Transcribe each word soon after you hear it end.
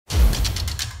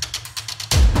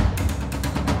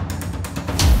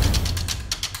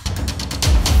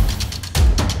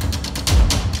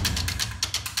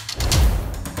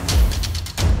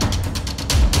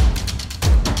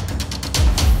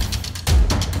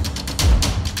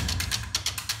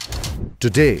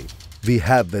Today, we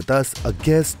have with us a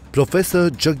guest,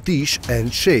 Professor Jagdish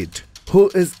Sheth,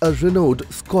 who is a renowned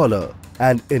scholar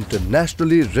and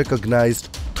internationally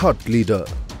recognized thought leader.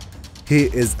 He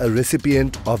is a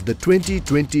recipient of the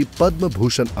 2020 Padma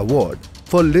Bhushan Award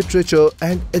for Literature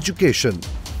and Education.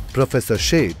 Professor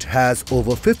Sheth has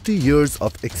over 50 years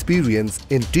of experience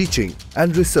in teaching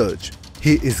and research.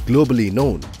 He is globally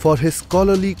known for his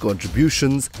scholarly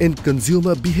contributions in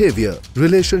consumer behavior,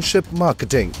 relationship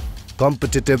marketing,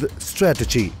 competitive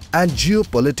strategy, and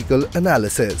geopolitical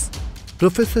analysis.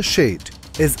 Professor Sheth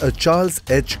is a Charles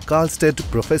H. Kellstadt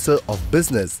Professor of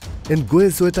Business in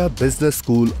Goizueta Business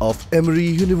School of Emory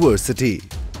University.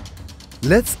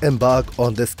 Let's embark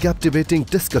on this captivating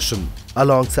discussion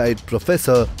alongside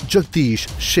Professor Jagdish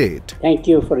Sheth. Thank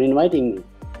you for inviting me.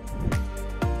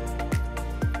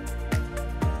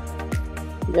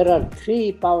 There are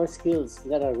three power skills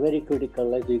that are very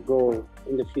critical as we go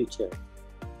in the future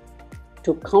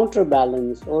to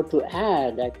counterbalance or to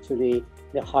add actually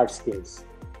the hard skills.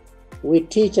 We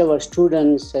teach our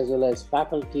students as well as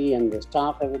faculty and the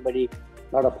staff, everybody,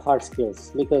 a lot of hard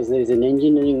skills because there is an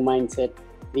engineering mindset,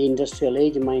 the industrial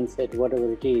age mindset,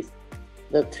 whatever it is.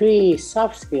 The three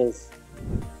soft skills,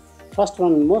 first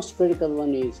one, most critical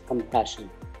one is compassion.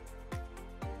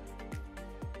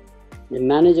 The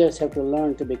managers have to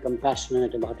learn to be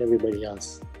compassionate about everybody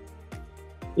else.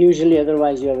 Usually,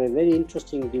 otherwise, you have a very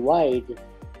interesting divide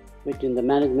between the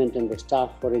management and the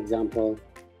staff, for example.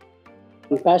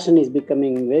 Compassion is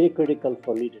becoming very critical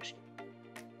for leadership.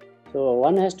 So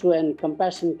one has to, and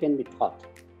compassion can be taught.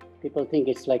 People think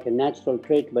it's like a natural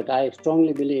trait, but I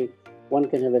strongly believe one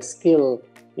can have a skill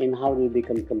in how to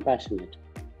become compassionate.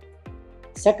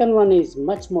 Second one is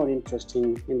much more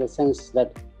interesting in the sense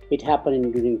that it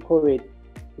happened during COVID.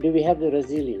 Do we have the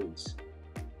resilience?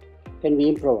 Can we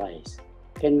improvise?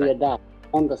 Can we adapt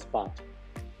on the spot?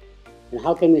 And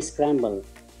how can we scramble?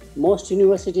 Most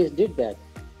universities did that.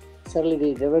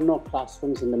 Certainly, there were no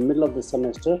classrooms in the middle of the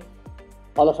semester.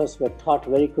 All of us were taught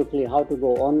very quickly how to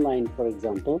go online, for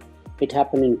example. It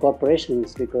happened in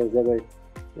corporations because they were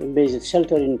basically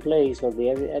shelter in place or they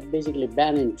had basically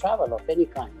banning travel of any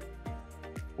kind.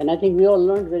 And I think we all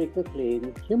learned very quickly,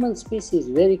 the human species is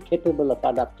very capable of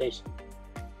adaptation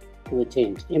to the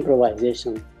change,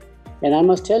 improvisation. And I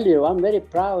must tell you, I'm very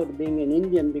proud being an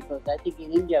Indian because I think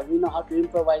in India, we know how to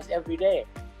improvise every day.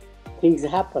 Things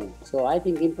happen. So I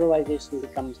think improvisation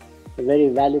becomes a very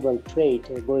valuable trait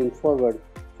going forward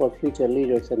for future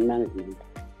leaders and management.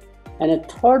 And a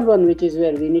third one, which is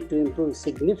where we need to improve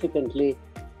significantly,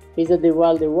 is that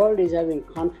while the world is having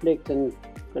conflict and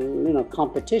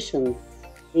competition,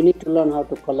 we need to learn how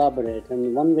to collaborate.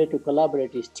 And one way to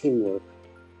collaborate is teamwork.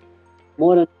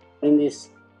 More in this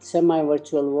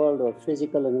semi-virtual world or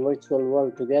physical and virtual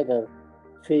world together,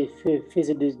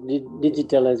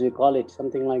 digital as we call it,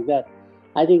 something like that.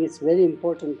 I think it's very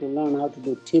important to learn how to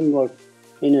do teamwork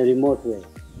in a remote way,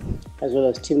 as well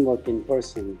as teamwork in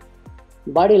person.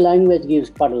 Body language gives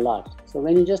quite a lot. So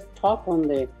when you just talk on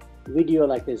the video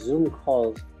like a Zoom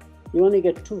calls, you only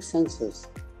get two senses,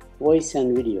 voice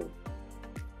and video.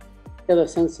 The other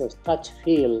senses, touch,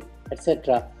 feel,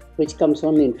 etc., which comes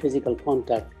only in physical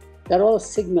contact. They're all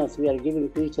signals we are giving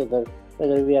to each other,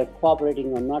 whether we are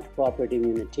cooperating or not cooperating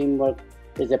in a teamwork.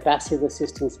 There's a passive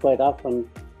resistance quite often.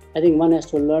 I think one has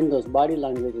to learn those body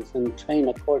languages and train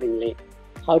accordingly.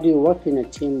 How do you work in a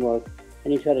teamwork?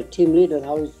 And if you're a team leader,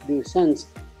 how do you sense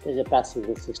there's a passive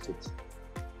resistance?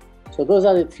 So those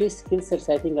are the three skill sets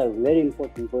I think are very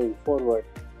important going forward,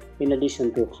 in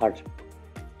addition to hard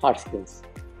skills.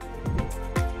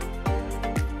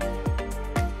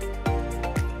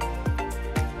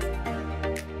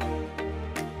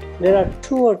 There are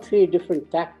two or three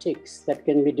different tactics that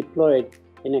can be deployed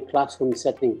in a classroom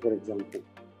setting, for example.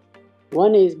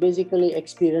 One is basically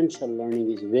experiential learning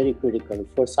is very critical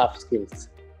for soft skills.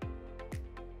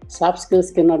 Soft skills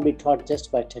cannot be taught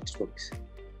just by textbooks.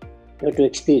 You have to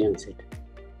experience it.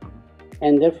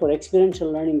 And therefore,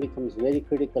 experiential learning becomes very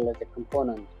critical as a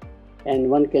component.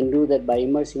 And one can do that by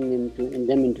immersing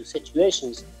them into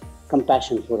situations,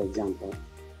 compassion, for example.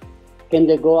 Can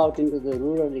they go out into the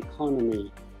rural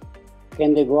economy?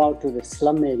 Can they go out to the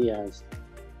slum areas?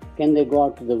 Can they go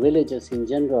out to the villages in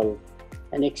general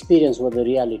and experience what the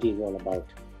reality is all about?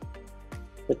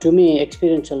 So to me,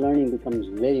 experiential learning becomes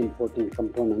a very important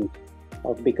component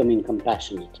of becoming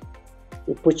compassionate.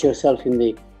 You put yourself in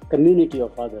the community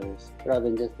of others rather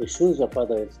than just the shoes of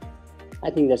others.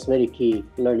 I think that's very key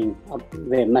learning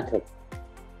method.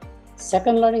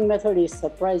 Second learning method is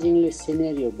surprisingly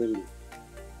scenario building.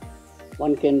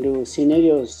 One can do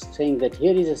scenarios saying that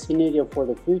here is a scenario for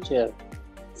the future,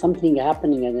 something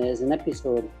happening as an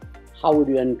episode, how would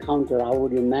you encounter, how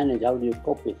would you manage, how do you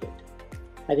cope with it?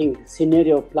 I think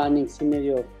scenario planning,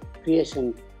 scenario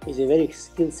creation is a very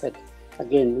skill set,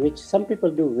 again, which some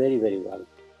people do very, very well.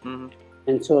 Mm-hmm.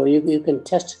 And so you can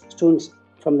test students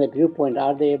from that viewpoint.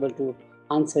 Are they able to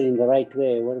answer in the right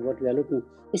way what we are looking?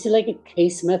 This is like a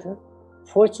case method.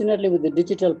 Fortunately, with the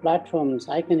digital platforms,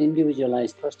 I can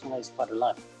individualize, personalize quite a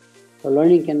lot. So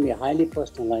learning can be highly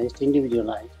personalized,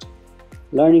 individualized.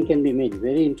 Learning can be made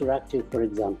very interactive, for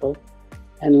example,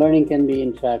 and learning can be,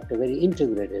 in fact, very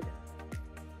integrated.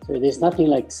 So there's nothing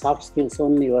like soft skills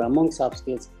only, or among soft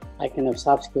skills. I can have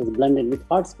soft skills blended with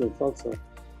hard skills also.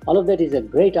 All of that is a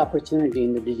great opportunity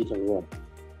in the digital world.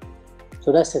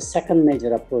 So that's the second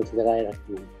major approach that I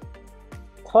recommend.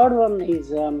 Third one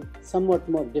is somewhat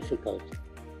more difficult,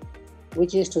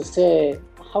 which is to say,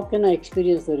 how can I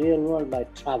experience the real world by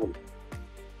traveling?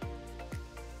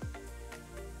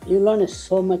 You learn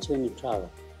so much when you travel.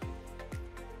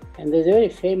 And there's a very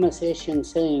famous Asian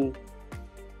saying,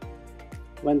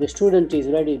 when the student is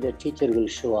ready, the teacher will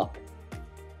show up.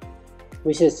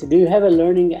 Which says, do you have a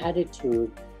learning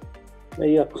attitude where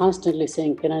you're constantly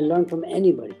saying, can I learn from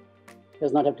anybody? It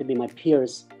does not have to be my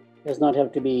peers. It does not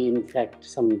have to be, in fact,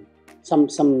 some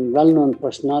well-known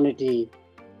personality,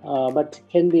 but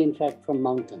can be, in fact, from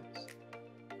mountains.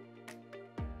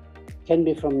 Can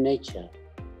be from nature.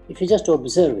 If you just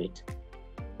observe it,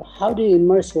 how do you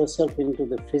immerse yourself into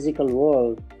the physical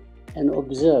world and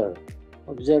observe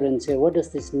and say, what does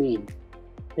this mean?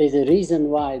 There's a reason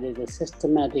why there's a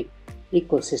systematic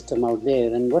ecosystem out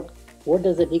there, and what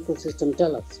does that ecosystem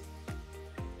tell us?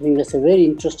 I think that's a very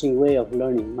interesting way of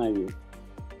learning, in my view.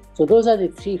 So those are the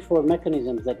 3-4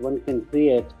 mechanisms that one can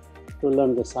create to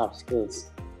learn the soft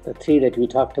skills. The 3 that we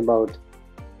talked about: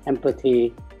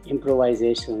 empathy,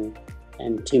 improvisation,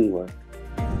 and teamwork.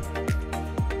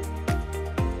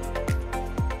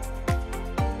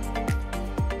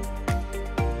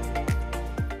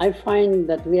 I find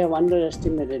that we have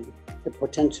underestimated the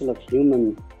potential of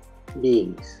human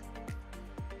beings.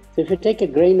 So if you take a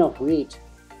grain of wheat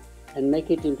and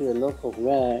make it into a loaf of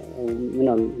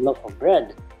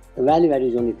bread, the value add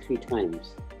is only 3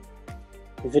 times.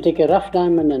 If you take a rough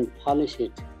diamond and polish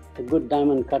it, a good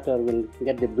diamond cutter will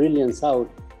get the brilliance out,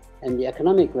 and the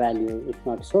economic value, if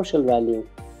not social value,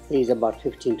 is about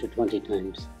 15 to 20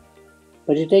 times.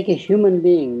 But you take a human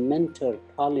being, mentor,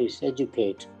 polish,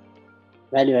 educate,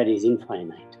 value add is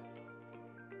infinite.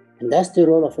 And that's the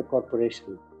role of a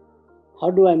corporation. How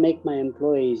do I make my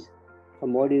employees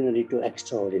from ordinary to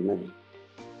extraordinary?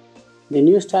 The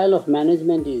new style of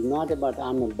management is not about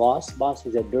I'm a boss. Boss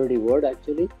is a dirty word,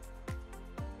 actually.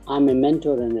 I'm a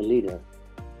mentor and a leader.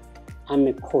 I'm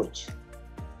a coach.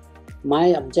 My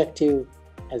objective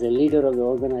as a leader of the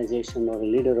organization or a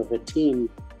leader of a team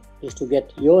is to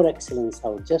get your excellence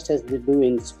out, just as we do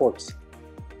in sports.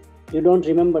 You don't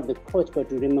remember the coach,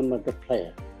 but you remember the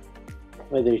player.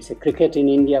 Whether it's a cricket in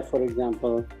India, for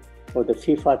example, or the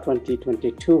FIFA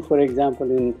 2022, for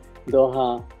example, in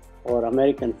Doha, or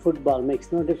American football,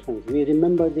 makes no difference. We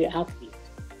remember the athlete,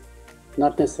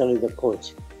 not necessarily the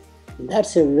coach.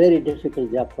 That's a very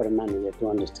difficult job for a manager to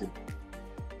understand.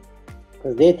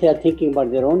 Because they are thinking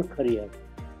about their own career.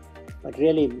 But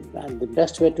really, the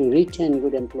best way to retain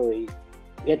good employees,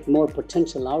 get more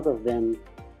potential out of them,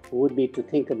 would be to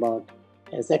think about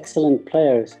as excellent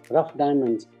players, rough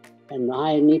diamonds, and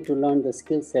I need to learn the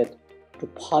skill set to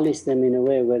polish them in a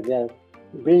way where their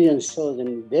brilliance shows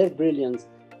and their brilliance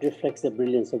reflects the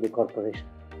brilliance of the corporation.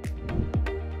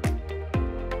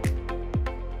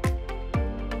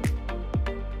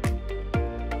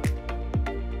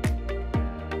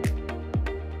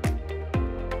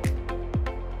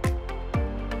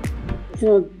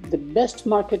 The best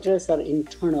marketers are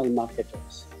internal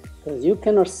marketers, because you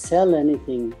cannot sell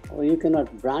anything or you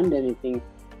cannot brand anything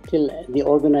till the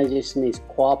organization is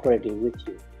cooperating with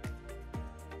you.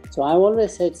 So I've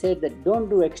always said that don't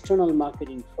do external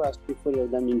marketing first before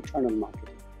you've done internal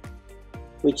marketing,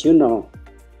 which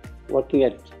working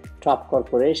at top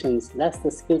corporations, that's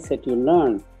the skill set you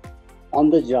learn on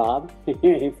the job,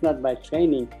 if not by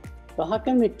training. So how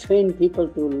can we train people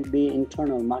to be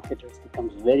internal marketers?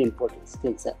 Becomes a very important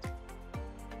skill set.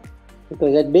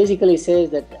 Because that basically says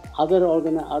that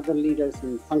other leaders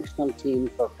in functional teams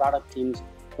or product teams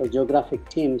or geographic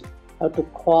teams have to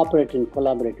cooperate and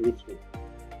collaborate with you.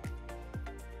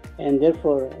 And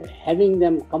therefore, having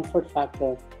them comfort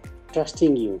factor,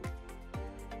 trusting you.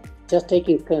 Just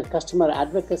taking customer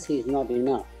advocacy is not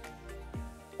enough.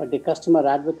 But the customer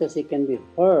advocacy can be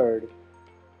heard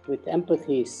with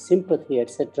empathy, sympathy,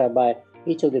 etc. by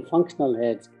each of the functional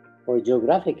heads or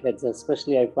geographic heads.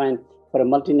 Especially I find for a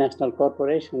multinational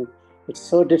corporation, It's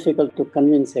so difficult to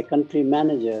convince a country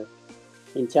manager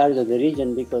in charge of the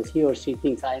region because he or she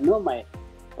thinks, I know my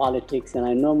politics and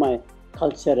I know my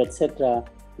culture, etc.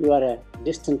 You are a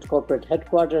distant corporate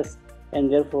headquarters and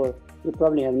therefore you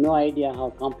probably have no idea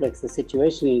how complex the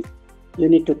situation is. You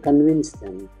need to convince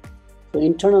them. So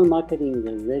internal marketing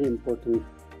is very important,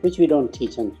 which we don't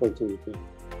teach, unfortunately.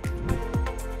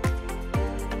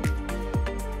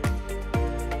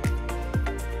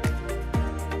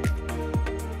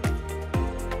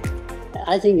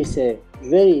 I think it's a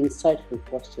very insightful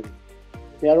question.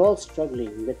 We are all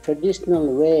struggling. The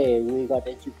traditional way we got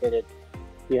educated,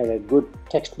 we have a good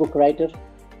textbook writer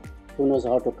who knows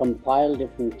how to compile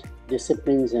different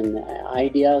disciplines and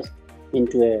ideas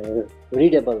into a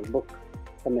readable book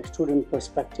from a student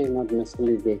perspective, not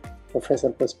necessarily the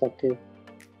professor perspective.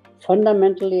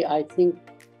 Fundamentally, I think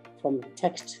from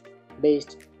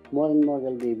text-based, more and more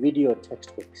there'll be video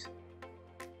textbooks.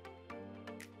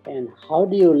 And how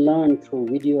do you learn through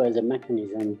video as a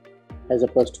mechanism as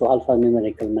opposed to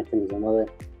alphanumerical mechanism or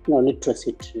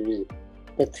literacy tree?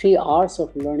 The 3 R's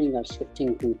of learning are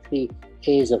shifting to 3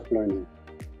 A's of learning.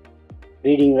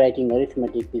 Reading, writing,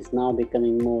 arithmetic is now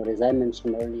becoming more, as I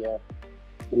mentioned earlier,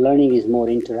 learning is more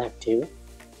interactive.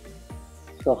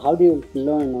 So how do you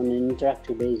learn on an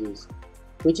interactive basis,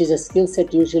 which is a skill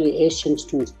set usually Asian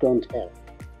students don't have.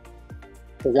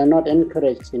 So they're not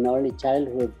encouraged in early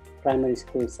childhood, primary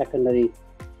school, secondary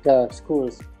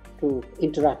schools to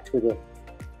interact with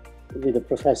the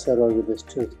professor or with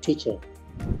the teacher.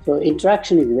 So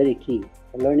interaction is very key,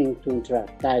 learning to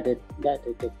interact. The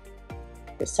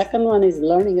second one is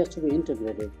learning has to be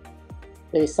integrated.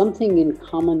 There is something in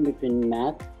common between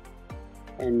math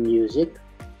and music,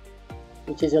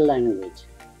 which is a language.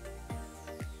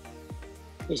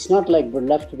 It's not like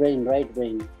left brain, right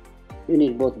brain. You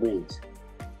need both brains.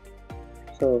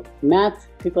 So math,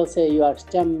 people say you are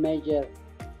STEM major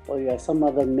or you are some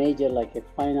other major like a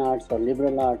fine arts or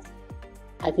liberal arts.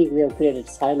 I think we have created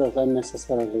silos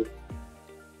unnecessarily.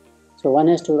 So one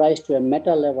has to rise to a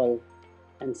meta level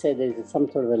and say there is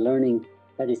some sort of a learning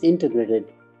that is integrated.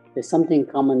 There's something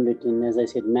common between, as I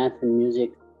said, math and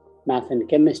music, math and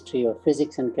chemistry, or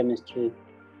physics and chemistry,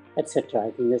 etc. I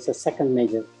think that's a second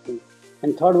major thing.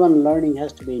 And third one, learning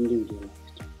has to be individualized.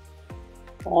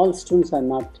 All students are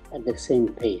not at the same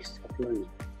pace of learning.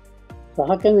 So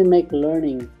how can we make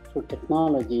learning through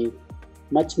technology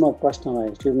much more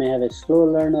personalized? You may have a slow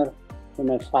learner, you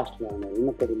may have a fast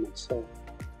learner, pretty much so.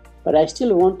 But I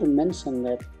still want to mention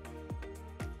that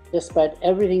despite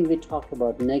everything we talk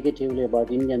about negatively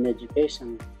about Indian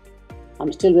education,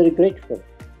 I'm still very grateful.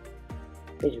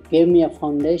 It gave me a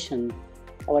foundation.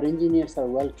 Our engineers are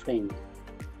well trained.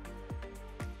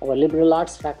 Our liberal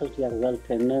arts faculty are well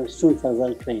trained. Our students are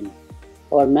well trained.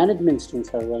 Our management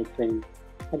students are well trained.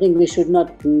 I think we should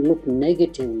not look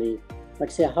negatively,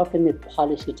 but say how can we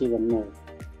polish it even more,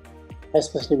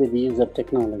 especially with the use of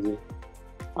technology.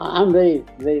 I'm very,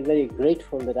 very, very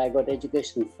grateful that I got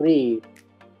education free,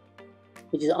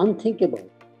 which is unthinkable.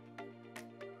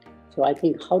 So I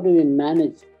think how do we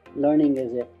manage learning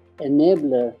as an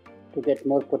enabler to get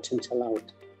more potential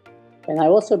out? And I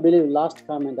also believe, last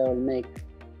comment I will make,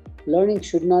 learning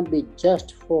should not be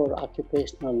just for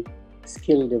occupational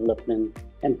skill development,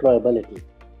 employability.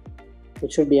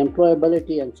 It should be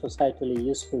employability and societally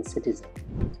useful citizen.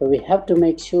 So we have to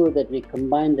make sure that we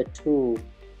combine the two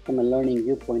from a learning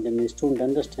viewpoint, and the student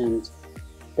understands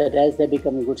that as they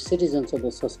become good citizens of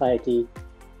the society,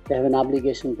 they have an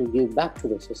obligation to give back to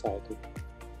the society.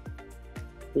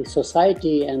 The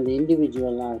society and the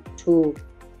individual are two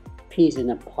peas in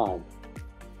a pod.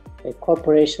 A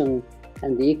corporation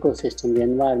and the ecosystem, the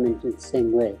environment in the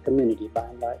same way, community by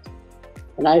and large.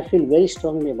 And I feel very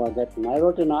strongly about that. And I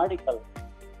wrote an article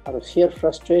out of sheer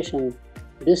frustration.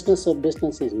 Business of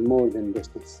business is more than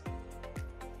business.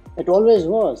 It always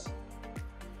was.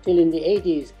 Till in the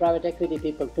 80s, private equity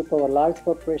people took over large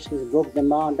corporations, broke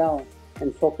them all down,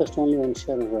 and focused only on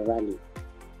shareholder value.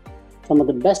 Some of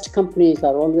the best companies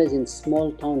are always in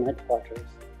small town headquarters,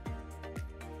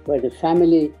 where the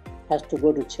family has to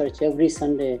go to church every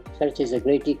Sunday. Church is a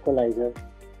great equalizer.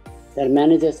 Their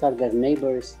managers are their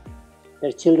neighbors.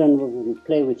 Their children will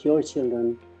play with your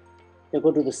children. They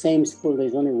go to the same school.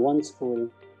 There's only one school.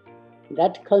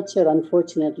 That culture,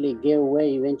 unfortunately, gave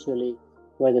way eventually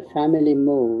where the family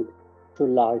moved to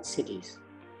large cities.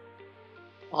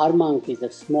 Armonk is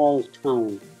a small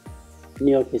town.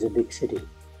 New York is a big city,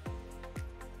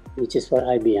 which is for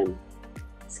IBM.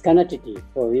 Schenectady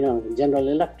for, General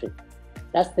Electric.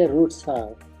 That's their roots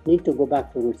are. Need to go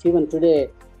back to roots. Even today,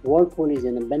 Whirlpool is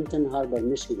in Benton Harbor,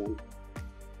 Michigan.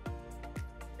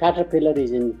 Caterpillar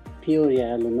is in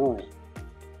Peoria, Illinois.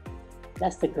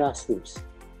 That's the grassroots.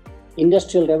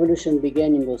 Industrial revolution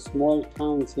began in those small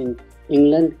towns in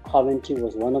England. Coventry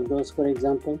was one of those, for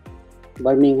example.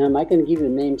 Birmingham, I can give you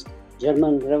names.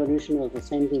 German Revolution was the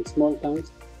same thing, small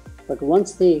towns. But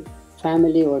once the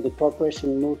family or the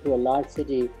corporation moved to a large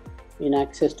city have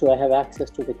access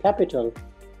to the capital,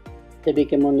 they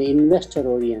became only investor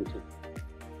oriented.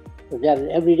 So they are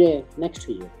every day next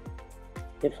to you.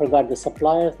 They forgot the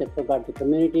suppliers, they forgot the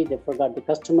community, they forgot the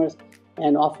customers,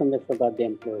 and often they forgot the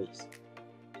employees.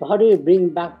 So how do you bring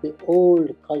back the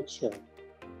old culture,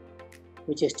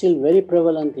 which is still very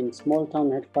prevalent in small town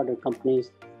headquartered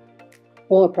companies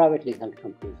or privately held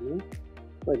companies,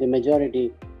 where the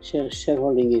majority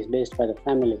shareholding is based by the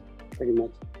family, pretty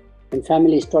much. And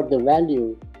families taught the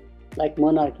value, like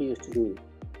monarchy used to do.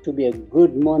 To be a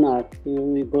good monarch,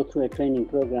 you go through a training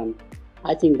program.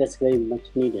 I think that's very much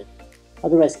needed.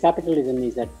 Otherwise, capitalism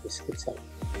is at risk itself.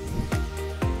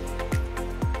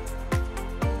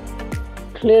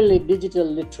 Clearly, digital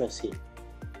literacy.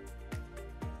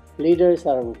 Leaders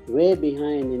are way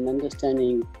behind in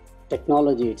understanding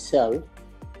technology itself,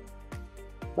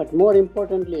 but more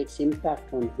importantly, its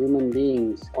impact on human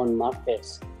beings, on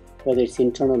markets, whether it's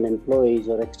internal employees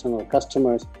or external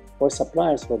customers or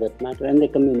suppliers for that matter, and the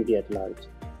community at large.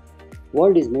 The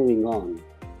world is moving on,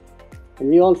 and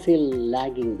we all feel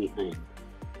lagging behind.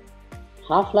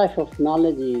 Half-life of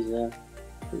knowledge is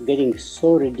getting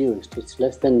so reduced. It's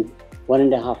less than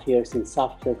 1.5 years in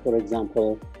software, for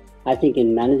example. I think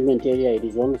in management area, it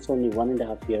is almost only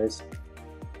 1.5 years.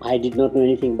 I did not know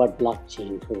anything about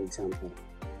blockchain, for example.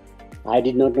 I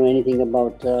did not know anything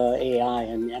about AI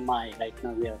and MI. Right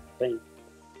now we are trained.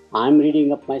 I'm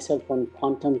reading up myself on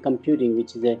quantum computing,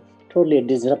 which is a totally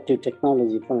disruptive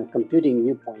technology from a computing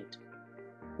viewpoint.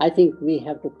 I think we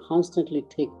have to constantly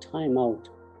take time out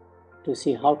to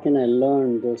see how can I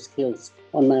learn those skills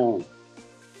on my own.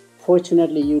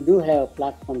 Fortunately, you do have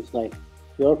platforms like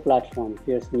your platform,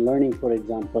 Pearson Learning, for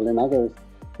example, and others.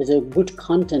 There's a good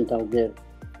content out there.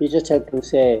 You just have to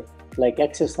say, like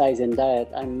exercise and diet,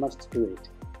 I must do it,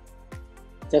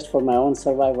 just for my own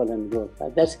survival and growth.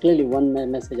 That's clearly one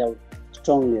message I would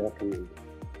strongly recommend.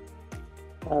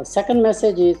 Second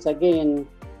message is, again,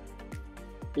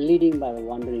 leading by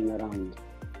wandering around.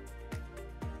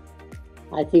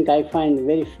 I think I find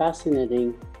very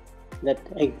fascinating that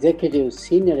executives,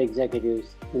 senior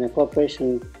executives in a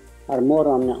corporation are more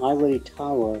on an ivory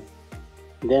tower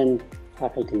than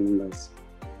faculty members,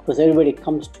 because everybody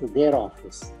comes to their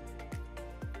office.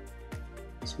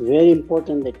 It's very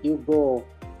important that you go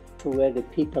to where the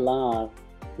people are,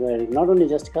 where not only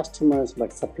just customers,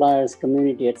 but suppliers,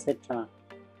 community, etc.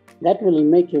 That will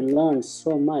make you learn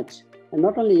so much. And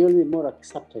not only you'll be more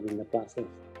accepted in the process,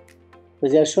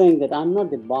 because they're showing that I'm not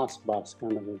the boss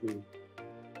kind of a thing.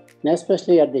 And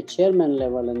especially at the chairman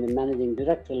level and the managing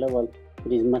director level,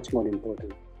 it is much more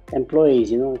important. Employees,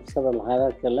 several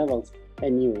hierarchical levels,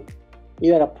 and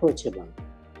you are approachable.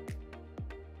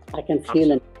 I can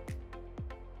feel and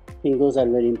I think those are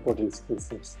very important skill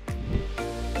sets.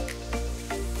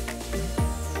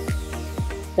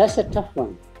 That's a tough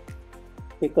one,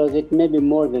 because it may be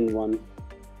more than one.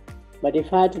 But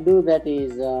if I had to do that,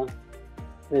 is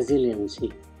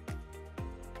resiliency.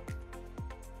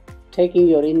 Taking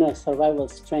your inner survival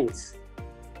strengths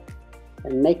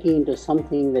and making into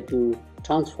something that you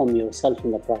transform yourself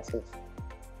in the process.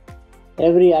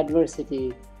 Every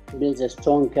adversity builds a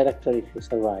strong character if you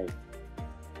survive.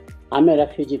 I'm a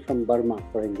refugee from Burma,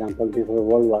 for example, before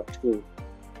World War II.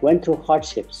 Went through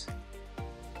hardships,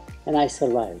 and I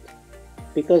survived.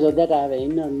 Because of that, I have an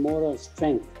inner moral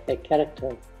strength, a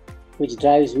character, which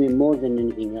drives me more than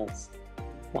anything else.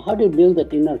 So how do you build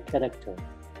that inner character?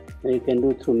 And you can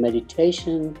do through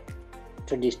meditation,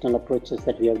 traditional approaches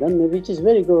that we have done, which is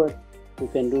very good. You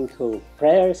can do through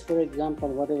prayers, for example,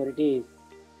 whatever it is.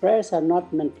 Prayers are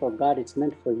not meant for God, it's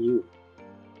meant for you.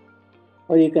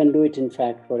 Or you can do it, in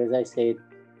fact, for, as I said,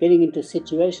 getting into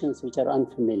situations which are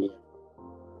unfamiliar.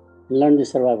 Learn the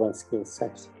survival skill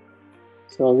sets.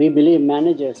 So we believe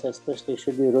managers especially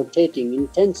should be rotating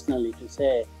intentionally to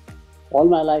say, all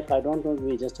my life I don't want to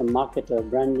be just a marketer,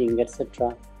 branding,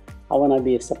 etc. I want to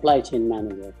be a supply chain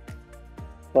manager,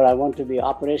 or I want to be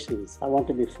operations, I want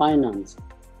to be finance.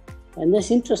 And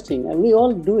that's interesting, and we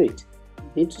all do it.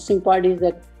 The interesting part is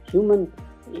that human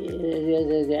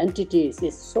the entities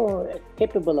is so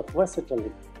capable of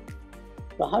versatility.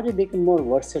 So how to become more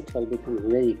versatile becomes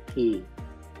very key.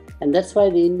 And that's why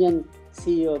the Indian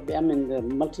CEO, the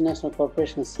multinational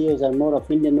corporation CEOs are more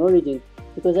of Indian origin,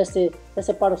 because that's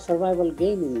a part of survival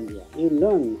game in India. You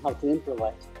learn how to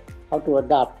improvise, how to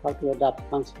adapt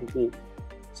constantly.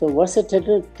 So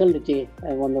versatility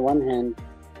on the one hand,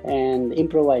 and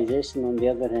improvisation on the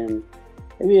other hand.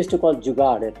 We used to call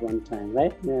jugaad at one time,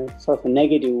 right? Sort of a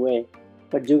negative way,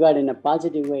 but jugaad in a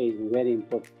positive way is very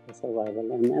important for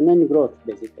survival and then growth,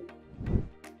 basically.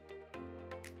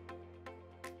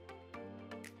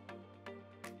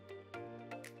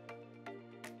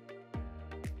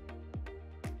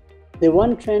 The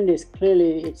one trend is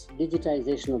clearly its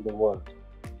digitization of the world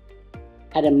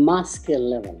at a mass scale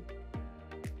level.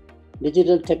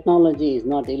 Digital technology is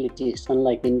not elitist,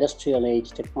 unlike industrial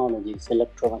age technologies,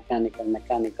 electromechanical,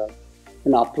 mechanical,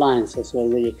 appliances were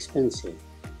very expensive.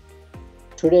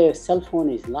 Today, a cell phone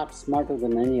is a lot smarter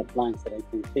than any appliance that I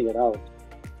can figure out.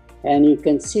 And you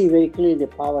can see very clearly the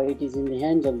power. It is in the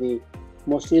hands of the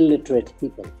most illiterate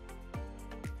people.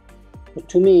 But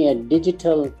to me, a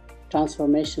digital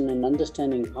transformation and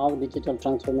understanding how digital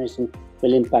transformation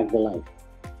will impact the life.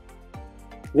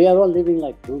 We are all living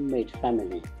like roommate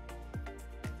family.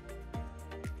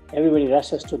 Everybody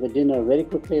rushes to the dinner very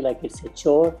quickly like it's a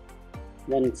chore.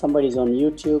 Then somebody's on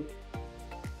YouTube,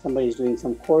 somebody's doing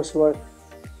some coursework,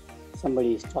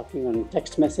 somebody's talking on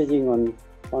text messaging on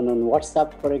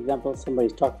WhatsApp, for example,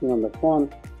 somebody's talking on the phone.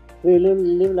 We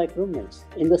live like roommates.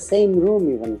 In the same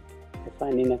room even, I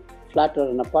find in a flat or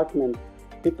an apartment,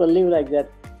 people live like that.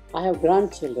 I have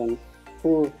grandchildren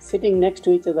who sitting next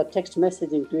to each other, text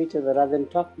messaging to each other rather than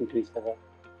talking to each other.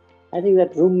 I think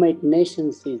that roommate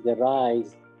nations is the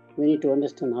rise. We need to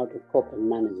understand how to cope and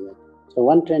manage that. So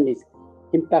one trend is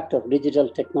impact of digital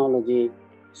technology,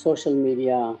 social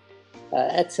media,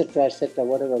 etc.,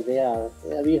 whatever they are.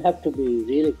 We have to be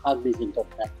really cognizant of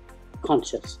that,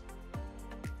 conscious.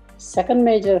 Second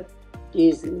major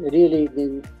is really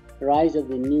the rise of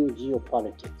the new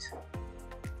geopolitics.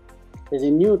 There's a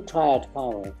new triad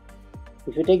power.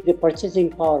 If you take the purchasing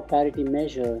power parity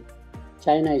measure,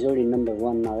 China is already number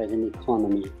one now as an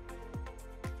economy.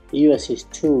 The US is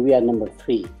 2, we are number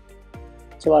 3.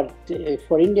 So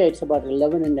for India, it's about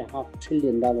 $11.5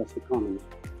 trillion economy.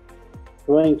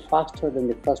 Growing faster than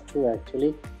the first two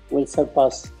actually, will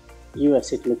surpass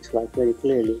US, it looks like very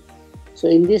clearly. So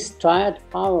in this triad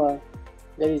power,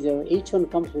 each one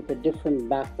comes with a different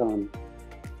background.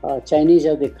 Chinese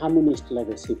have the communist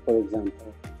legacy, for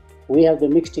example. We have the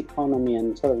mixed economy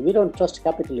and we don't trust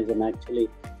capitalism actually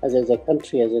as a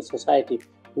country, as a society,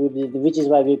 which is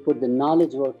why we put the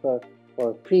knowledge worker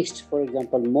or priest, for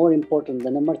example, more important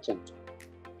than a merchant,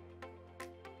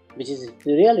 which is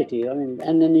the reality. And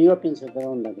then the Europeans have their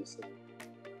own legacy.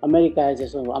 America has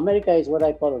its own. America is what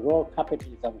I call raw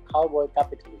capitalism, cowboy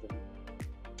capitalism.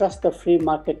 Trust the free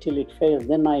market till it fails,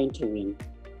 then I intervene.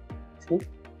 See?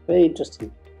 Very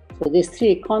interesting. So these three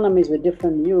economies with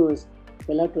different views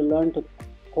will have to learn to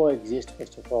coexist,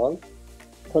 first of all,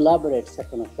 collaborate,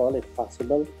 second of all, if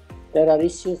possible. There are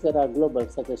issues that are global,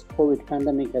 such as COVID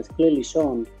pandemic has clearly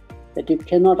shown that you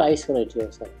cannot isolate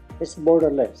yourself. It's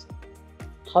borderless.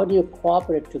 How do you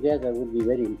cooperate together would be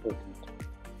very important.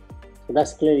 So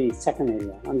that's clearly the second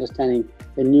area, understanding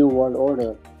the new world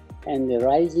order and the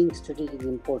rising strategic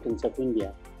importance of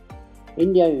India.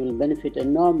 India will benefit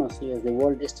enormously as the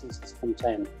world distances from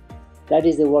China. That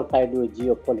is the work I do,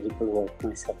 geopolitical work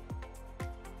myself.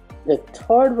 The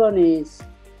third one is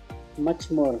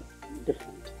much more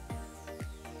different.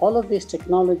 All of these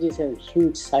technologies have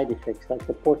huge side effects, like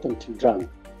the potent drug.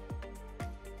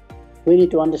 We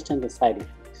need to understand the side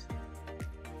effects,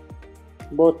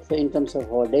 both in terms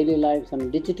of our daily lives,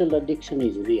 and digital addiction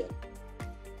is real.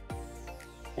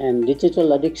 And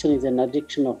digital addiction is an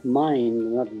addiction of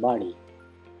mind, not body,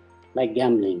 like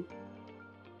gambling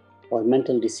or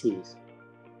mental disease.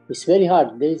 It's very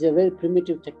hard. There is a very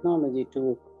primitive technology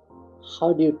to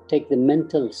how do you take the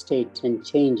mental state and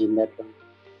change in that one.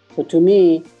 So to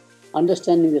me,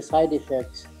 understanding the side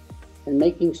effects and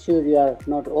making sure you are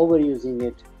not overusing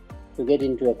it to get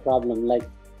into a problem like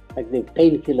the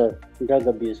painkiller drug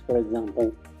abuse, for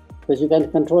example, because you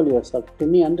can't control yourself. To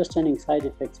me, understanding side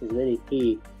effects is very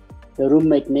key. The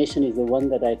roommate nation is the one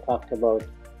that I talked about.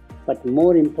 But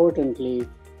more importantly,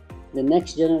 the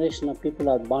next generation of people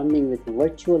are bonding with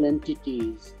virtual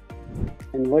entities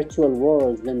and virtual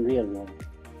worlds than real world.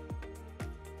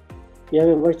 You have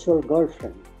a virtual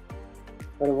girlfriend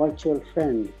or a virtual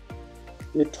friend.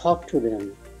 You talk to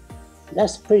them.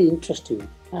 That's pretty interesting.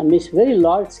 And it's very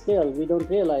large scale. We don't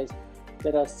realize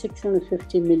there are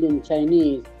 650 million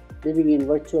Chinese living in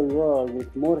virtual world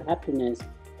with more happiness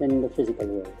than in the physical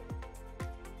world.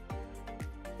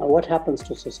 Now, what happens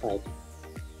to society?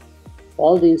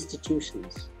 All the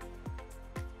institutions,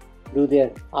 are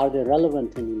they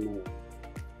relevant anymore?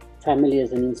 Family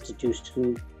as an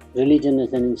institution, religion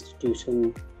as an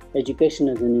institution, education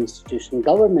as an institution,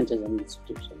 government as an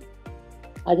institution.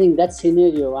 I think that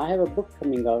scenario, I have a book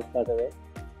coming out, by the way,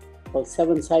 called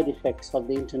 7 Side Effects of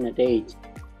the Internet Age,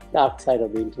 Dark Side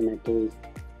of the Internet Age.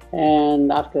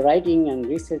 And after writing and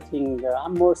researching,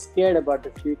 I'm more scared about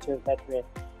the future that way,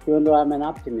 even though I'm an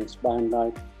optimist by and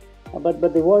large. But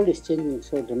the world is changing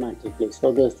so dramatically.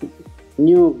 So there's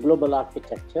new global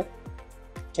architecture,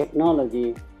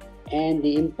 technology, and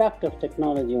the impact of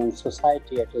technology on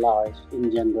society at large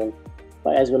in general,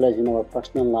 but as well as in our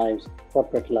personal lives,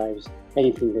 corporate lives,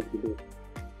 anything that we do.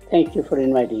 Thank you for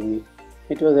inviting me.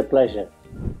 It was a pleasure.